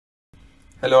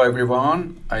Hello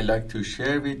everyone, I'd like to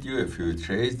share with you a few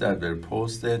trades that were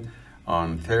posted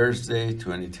on Thursday,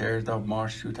 23rd of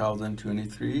March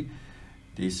 2023.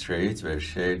 These trades were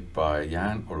shared by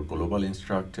Jan, our global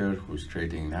instructor who's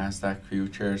trading Nasdaq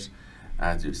futures.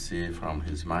 As you see from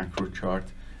his macro chart,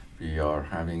 we are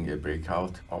having a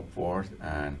breakout upward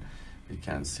and we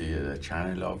can see the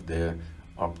channel of the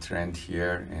uptrend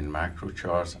here in macro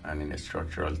charts and in a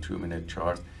structural 2-minute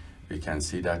chart. We can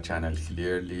see that channel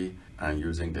clearly, and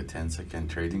using the 10-second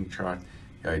trading chart,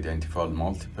 we identified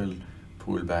multiple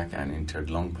pullback and entered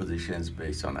long positions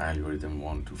based on algorithm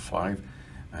 1 to 5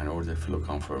 and order flow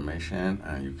confirmation.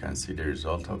 And you can see the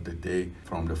result of the day.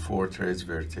 From the 4 trades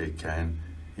were taken,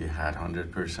 he had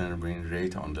 100% win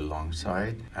rate on the long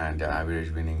side, and the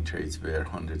average winning trades were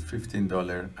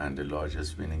 $115 and the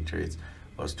largest winning trades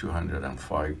was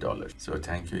 $205. So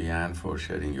thank you, Jan, for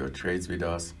sharing your trades with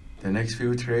us. The next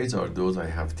few trades are those I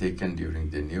have taken during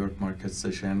the New York market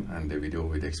session, and the video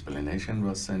with explanation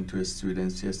was sent to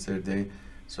students yesterday,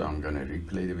 so I'm gonna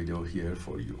replay the video here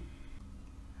for you.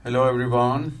 Hello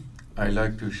everyone, I'd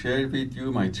like to share with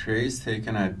you my trades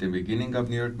taken at the beginning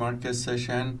of New York market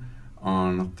session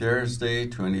on Thursday,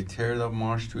 23rd of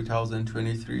March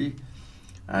 2023.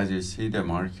 As you see the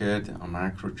market on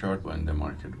macro chart, when the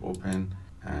market opened,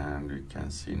 and we can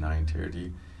see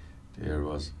 9:30, there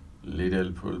was little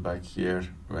pullback here,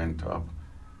 went up,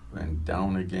 went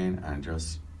down again, and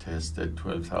just tested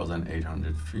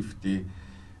 12,850.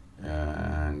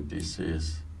 And this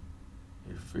is,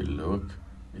 if we look,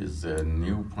 is the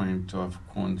new point of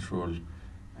control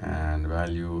and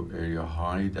value area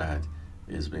high that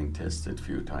is being tested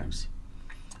few times.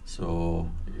 So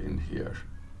in here,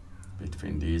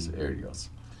 between these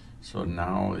areas. So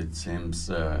now it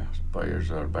seems buyers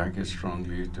are back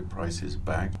strongly, the price is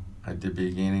back. At the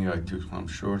beginning, I took some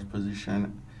short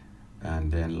position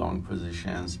and then long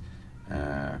positions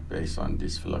based on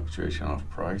this fluctuation of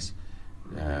price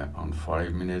on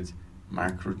 5-minute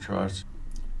macro charts,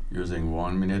 using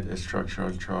 1-minute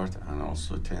structural chart and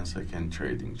also 10-second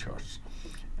trading charts.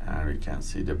 And we can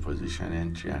see the position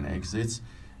entry and exits,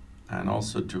 and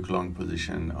also took long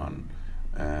position on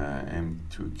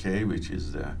M2K, which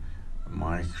is the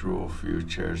micro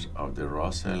futures of the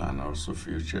Russell and also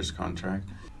futures contract.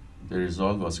 The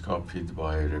result was copied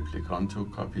by a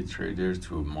replicant copy trader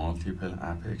to multiple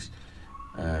Apex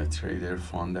trader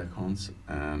fund accounts,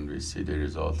 and we see the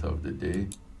result of the day.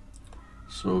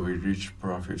 So we reached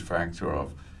profit factor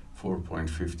of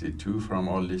 4.52 from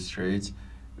all these trades,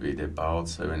 with about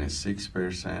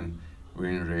 76%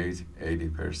 win rate,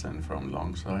 80% from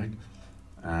long side,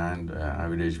 and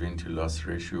average win to loss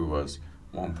ratio was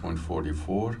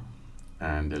 1.44,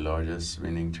 and the largest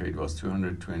winning trade was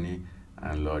 220,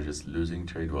 and largest losing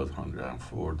trade was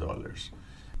 $104.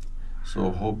 So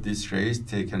hope this trade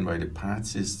taken by the PAAT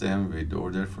system with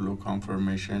order flow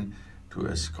confirmation to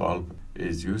a scalp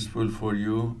is useful for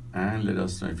you, and let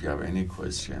us know if you have any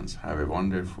questions. Have a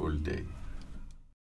wonderful day.